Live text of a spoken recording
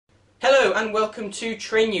Hello and welcome to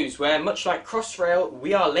Train News, where much like Crossrail,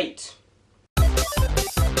 we are late.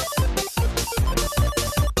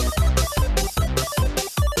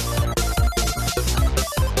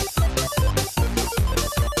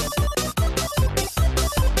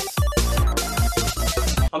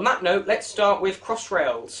 On that note, let's start with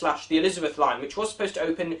Crossrail / the Elizabeth line, which was supposed to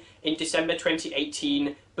open in December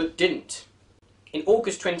 2018, but didn't. In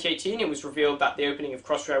August 2018, it was revealed that the opening of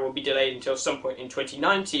Crossrail would be delayed until some point in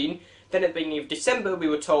 2019. Then at the beginning of December, we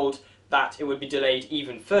were told that it would be delayed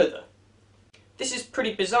even further. This is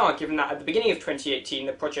pretty bizarre, given that at the beginning of 2018,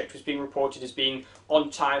 the project was being reported as being on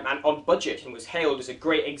time and on budget, and was hailed as a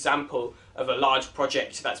great example of a large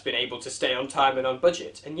project that's been able to stay on time and on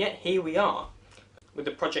budget. And yet here we are, with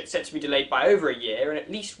the project set to be delayed by over a year and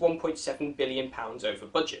at least £1.7 billion over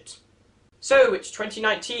budget. So it's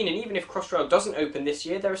 2019, and even if Crossrail doesn't open this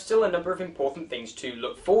year, there are still a number of important things to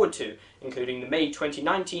look forward to, including the May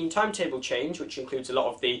 2019 timetable change, which includes a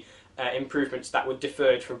lot of the improvements that were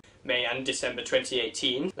deferred from May and December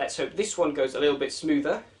 2018. Let's hope this one goes a little bit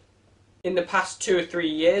smoother. In the past 2 or 3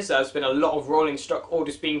 years, there's been a lot of rolling stock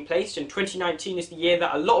orders being placed, and 2019 is the year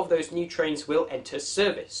that a lot of those new trains will enter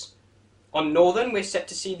service. On Northern, we're set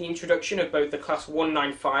to see the introduction of both the Class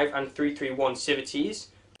 195 and 331 civities,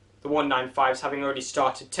 the 195s having already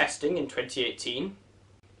started testing in 2018.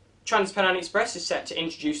 TransPennine Express is set to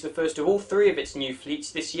introduce the first of all 3 of its new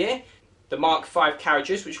fleets this year, the Mark V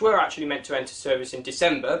carriages, which were actually meant to enter service in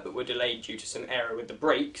December but were delayed due to some error with the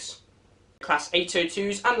brakes, Class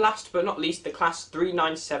 802s, and last but not least the Class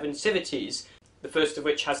 397 civities, the first of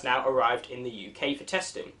which has now arrived in the UK for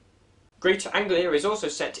testing. Greater Anglia is also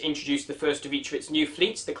set to introduce the first of each of its new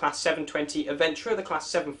fleets, the Class 720 Aventura, the Class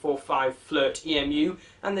 745 Flirt EMU,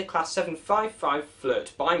 and the Class 755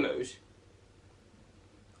 Flirt Bimode.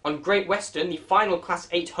 On Great Western, the final Class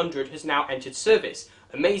 800 has now entered service,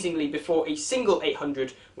 amazingly before a single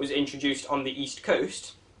 800 was introduced on the East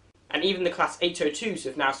Coast, and even the Class 802s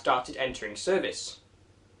have now started entering service.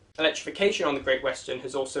 Electrification on the Great Western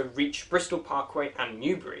has also reached Bristol Parkway and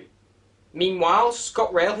Newbury. Meanwhile,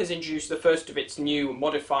 ScotRail has introduced the first of its new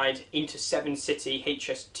modified inter-7-city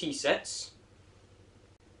HST sets.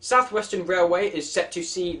 South Western Railway is set to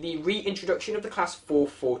see the reintroduction of the Class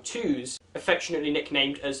 442s, affectionately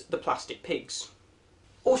nicknamed as the Plastic Pigs.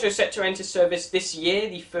 Also set to enter service this year,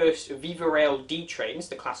 the first Viva Rail D trains,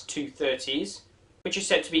 the Class 230s, which is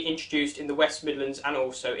set to be introduced in the West Midlands and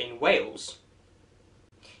also in Wales.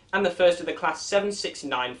 And the first of the Class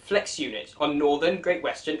 769 Flex unit on Northern, Great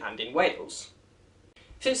Western and in Wales.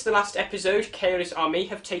 Since the last episode, Caeulus Army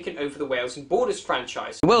have taken over the Wales and Borders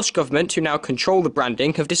franchise. The Welsh Government, who now control the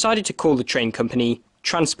branding, have decided to call the train company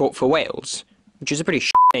Transport for Wales, which is a pretty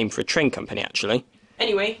name for a train company actually.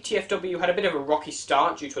 Anyway, TfW had a bit of a rocky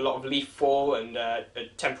start due to a lot of leaf fall and a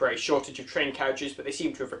temporary shortage of train carriages, but they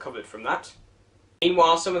seem to have recovered from that.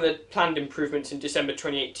 Meanwhile, some of the planned improvements in December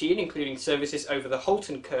 2018, including services over the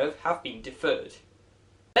Halton Curve, have been deferred.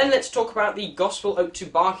 Then let's talk about the Gospel Oak to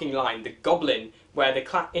Barking line, the Goblin, where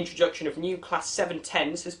the introduction of new Class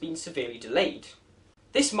 710s has been severely delayed.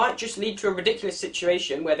 This might just lead to a ridiculous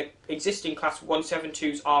situation where the existing Class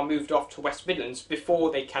 172s are moved off to West Midlands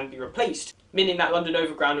before they can be replaced, meaning that London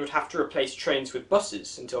Overground would have to replace trains with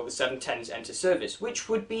buses until the 710s enter service, which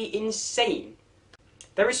would be insane.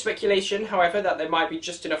 There is speculation, however, that there might be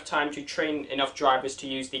just enough time to train enough drivers to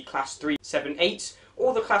use the Class 378s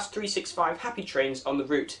or the Class 365 Happy trains on the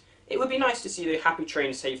route. It would be nice to see the Happy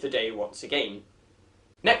train save the day once again.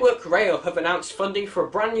 Network Rail have announced funding for a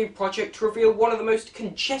brand new project to reveal one of the most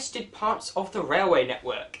congested parts of the railway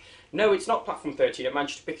network. No, it's not Platform 13 at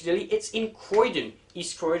Manchester Piccadilly, it's in Croydon.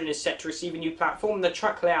 East Croydon is set to receive a new platform, and the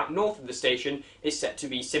track layout north of the station is set to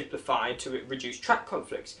be simplified to reduce track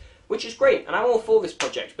conflicts, which is great, and I'm all for this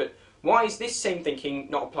project, but why is this same thinking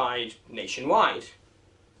not applied nationwide?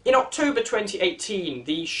 In October 2018,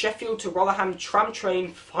 the Sheffield to Rotherham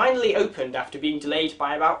tram-train finally opened after being delayed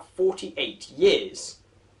by about 48 years.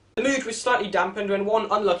 The mood was slightly dampened when one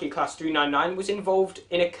unlucky Class 399 was involved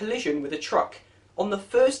in a collision with a truck on the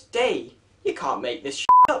first day. You can't make this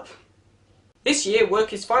up. This year,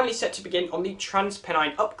 work is finally set to begin on the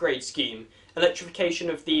TransPennine upgrade scheme. Electrification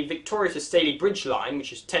of the Victoria to Staley Bridge line,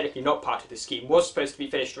 which is technically not part of the scheme, was supposed to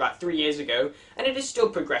be finished about 3 years ago, and it is still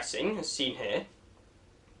progressing, as seen here.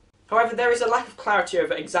 However, there is a lack of clarity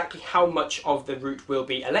over exactly how much of the route will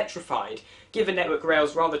be electrified. Given Network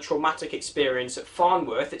Rail's rather traumatic experience at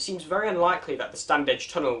Farnworth, it seems very unlikely that the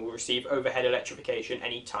Standedge Tunnel will receive overhead electrification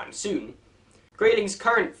anytime soon. Grayling's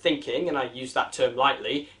current thinking, and I use that term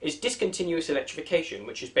lightly, is discontinuous electrification,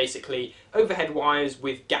 which is basically overhead wires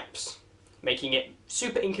with gaps, making it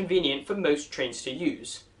super inconvenient for most trains to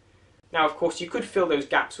use. Now, of course, you could fill those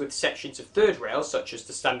gaps with sections of third rail, such as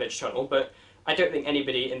the Standedge Tunnel, but I don't think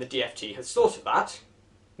anybody in the DfT has thought of that.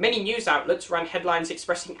 Many news outlets ran headlines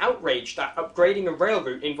expressing outrage that upgrading a rail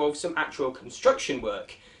route involves some actual construction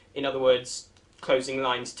work. In other words, closing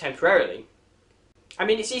lines temporarily. I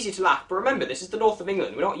mean, it's easy to laugh, but remember, this is the north of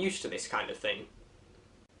England. We're not used to this kind of thing.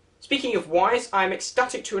 Speaking of whys, I'm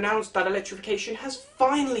ecstatic to announce that electrification has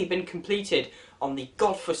finally been completed on the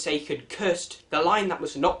godforsaken, cursed, the line that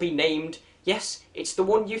must not be named. Yes, it's the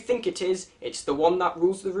one you think it is. It's the one that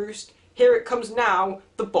rules the roost. Here it comes now,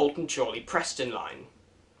 the Bolton-Chorley-Preston line.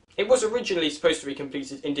 It was originally supposed to be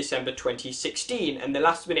completed in December 2016, and the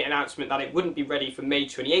last-minute announcement that it wouldn't be ready for May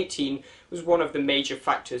 2018 was one of the major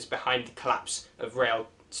factors behind the collapse of rail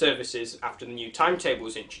services after the new timetable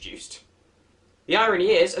was introduced. The irony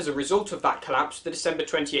is, as a result of that collapse, the December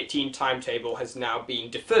 2018 timetable has now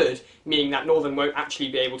been deferred, meaning that Northern won't actually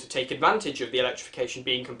be able to take advantage of the electrification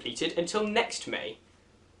being completed until next May.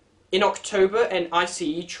 In October, an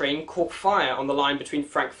ICE train caught fire on the line between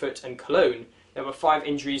Frankfurt and Cologne. There were 5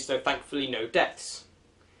 injuries, though thankfully no deaths.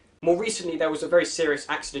 More recently, there was a very serious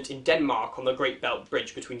accident in Denmark on the Great Belt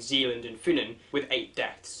Bridge between Zealand and Funen, with 8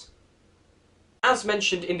 deaths. As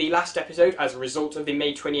mentioned in the last episode, as a result of the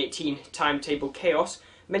May 2018 timetable chaos,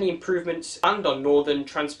 many improvements planned on Northern,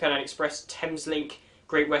 TransPennine Express, Thameslink,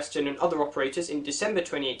 Great Western and other operators in December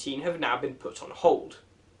 2018 have now been put on hold.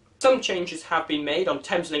 Some changes have been made. On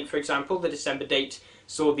Thameslink, for example, the December date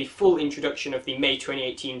saw the full introduction of the May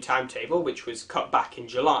 2018 timetable, which was cut back in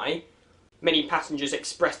July. Many passengers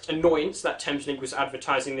expressed annoyance that Thameslink was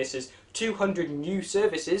advertising this as 200 new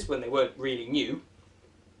services when they weren't really new.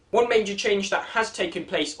 One major change that has taken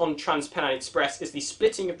place on TransPennine Express is the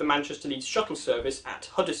splitting of the Manchester-Leeds shuttle service at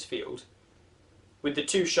Huddersfield, with the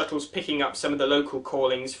 2 shuttles picking up some of the local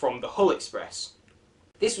callings from the Hull Express.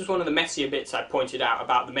 This was one of the messier bits I pointed out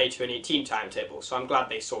about the May 2018 timetable, so I'm glad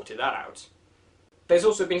they sorted that out. There's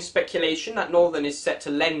also been speculation that Northern is set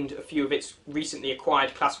to lend a few of its recently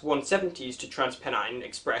acquired Class 170s to TransPennine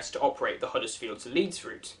Express to operate the Huddersfield to Leeds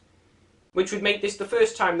route, which would make this the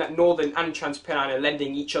first time that Northern and TransPennine are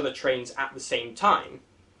lending each other trains at the same time.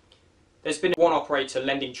 There's been one operator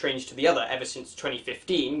lending trains to the other ever since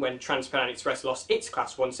 2015, when TransPennine Express lost its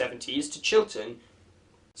Class 170s to Chiltern,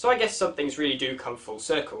 so I guess some things really do come full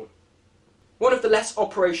circle. One of the less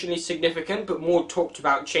operationally significant but more talked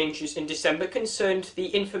about changes in December concerned the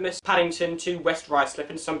infamous Paddington to West Ruislip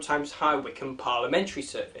and sometimes High Wycombe parliamentary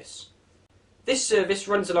service. This service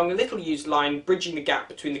runs along a little used line bridging the gap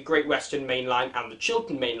between the Great Western Main Line and the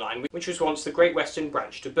Chiltern Main Line, which was once the Great Western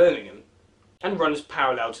branch to Birmingham, and runs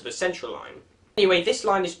parallel to the Central Line. Anyway, this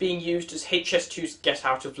line is being used as HS2's Get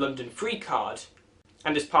Out of London free card,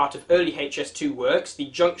 and as part of early HS2 works, the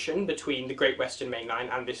junction between the Great Western Main Line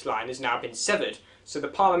and this line has now been severed, so the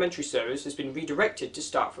parliamentary service has been redirected to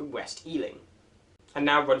start from West Ealing, and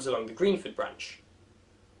now runs along the Greenford branch.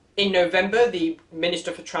 In November, the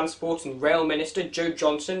Minister for Transport and Rail Minister, Joe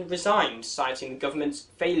Johnson, resigned, citing the government's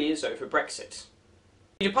failures over Brexit.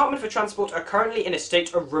 The Department for Transport are currently in a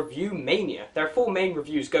state of review mania. There are 4 main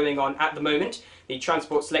reviews going on at the moment. The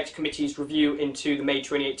Transport Select Committee's review into the May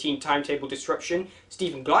 2018 timetable disruption,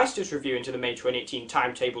 Stephen Gleister's review into the May 2018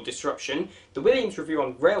 timetable disruption, the Williams review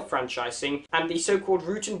on rail franchising, and the so-called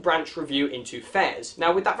route and branch review into fares.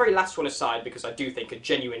 Now, with that very last one aside, because I do think a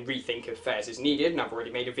genuine rethink of fares is needed, and I've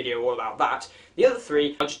already made a video all about that, the other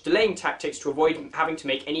 3 are just delaying tactics to avoid having to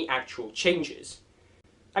make any actual changes.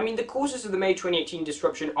 I mean, the causes of the May 2018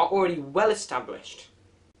 disruption are already well established.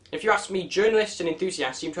 If you ask me, journalists and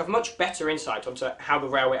enthusiasts seem to have much better insight onto how the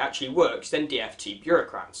railway actually works than DfT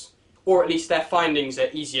bureaucrats. Or at least their findings are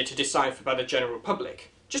easier to decipher by the general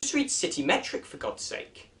public. Just read City Metric, for God's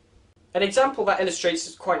sake. An example that illustrates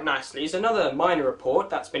this quite nicely is another minor report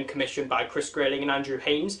that's been commissioned by Chris Grayling and Andrew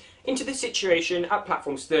Haynes into the situation at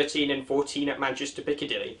platforms 13 and 14 at Manchester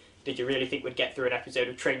Piccadilly. Did you really think we'd get through an episode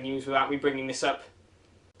of Train News without me bringing this up?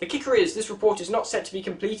 The kicker is, this report is not set to be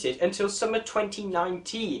completed until summer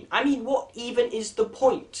 2019. I mean, what even is the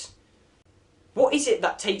point? What is it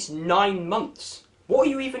that takes 9 months? What are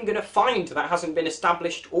you even going to find that hasn't been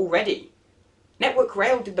established already? Network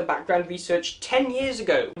Rail did the background research 10 years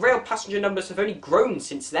ago. Rail passenger numbers have only grown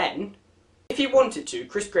since then. If he wanted to,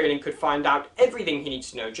 Chris Grayling could find out everything he needs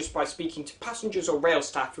to know just by speaking to passengers or rail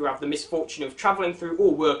staff who have the misfortune of travelling through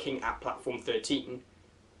or working at platform 13.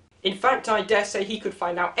 In fact, I dare say he could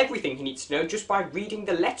find out everything he needs to know just by reading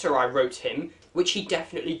the letter I wrote him, which he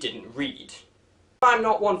definitely didn't read. I'm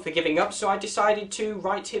not one for giving up, so I decided to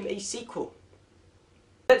write him a sequel.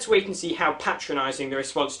 Let's wait and see how patronising the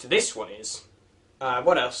response to this one is.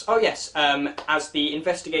 What else? Oh yes, as the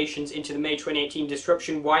investigations into the May 2018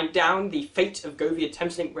 disruption wind down, the fate of Govia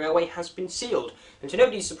Thameslink Railway has been sealed. And to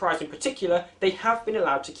nobody's surprise in particular, they have been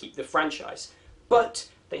allowed to keep the franchise. But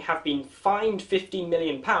they have been fined £15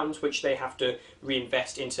 million, which they have to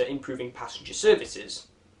reinvest into improving passenger services.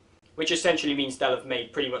 Which essentially means they'll have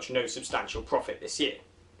made pretty much no substantial profit this year.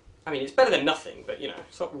 I mean, it's better than nothing, but, you know,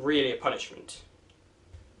 it's not really a punishment.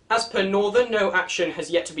 As per Northern, no action has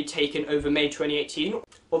yet to be taken over May 2018,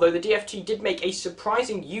 although the DfT did make a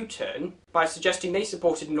surprising U-turn by suggesting they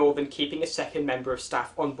supported Northern keeping a second member of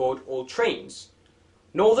staff on board all trains.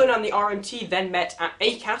 Northern and the RMT then met at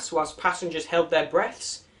ACAS whilst passengers held their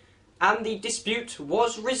breaths, and the dispute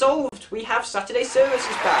was resolved. We have Saturday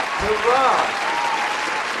services back. Hurrah!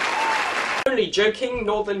 Only joking,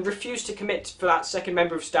 Northern refused to commit for that second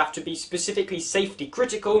member of staff to be specifically safety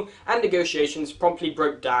critical, and negotiations promptly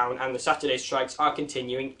broke down, and the Saturday strikes are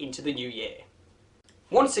continuing into the new year.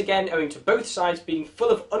 Once again, owing to both sides being full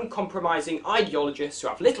of uncompromising ideologists who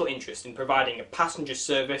have little interest in providing a passenger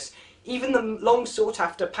service, even the long sought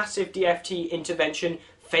after passive DfT intervention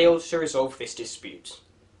failed to resolve this dispute.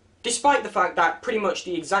 Despite the fact that pretty much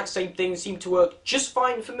the exact same thing seemed to work just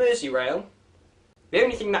fine for Merseyrail, the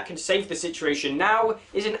only thing that can save the situation now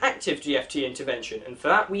is an active DfT intervention, and for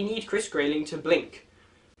that we need Chris Grayling to blink.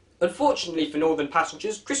 Unfortunately for Northern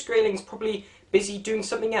passengers, Chris Grayling's probably busy doing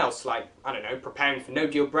something else, like, I don't know, preparing for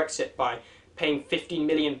no-deal Brexit by paying £15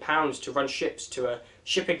 million to run ships to a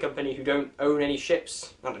shipping company who don't own any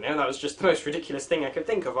ships. I don't know, that was just the most ridiculous thing I could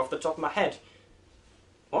think of off the top of my head.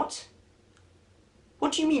 What?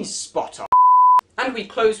 What do you mean, spot on? And we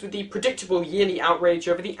close with the predictable yearly outrage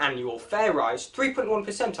over the annual fare rise,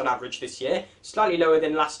 3.1% on average this year, slightly lower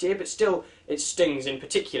than last year, but still it stings in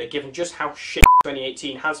particular given just how shit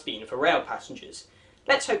 2018 has been for rail passengers.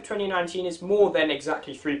 Let's hope 2019 is more than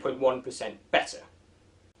exactly 3.1% better.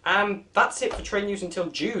 That's it for train news until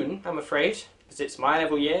June, I'm afraid, because it's my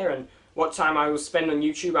level year, and what time I will spend on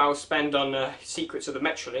YouTube I will spend on secrets of the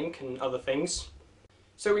Metrolink and other things.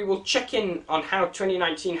 So we will check in on how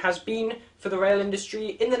 2019 has been for the rail industry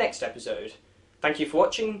in the next episode. Thank you for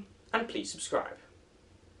watching, and please subscribe.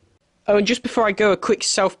 Oh, and just before I go, a quick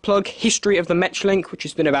self-plug. History of the Metrolink, which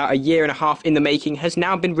has been about a year and a half in the making, has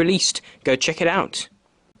now been released. Go check it out.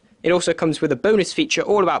 It also comes with a bonus feature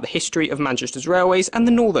all about the history of Manchester's railways and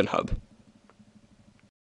the Northern Hub.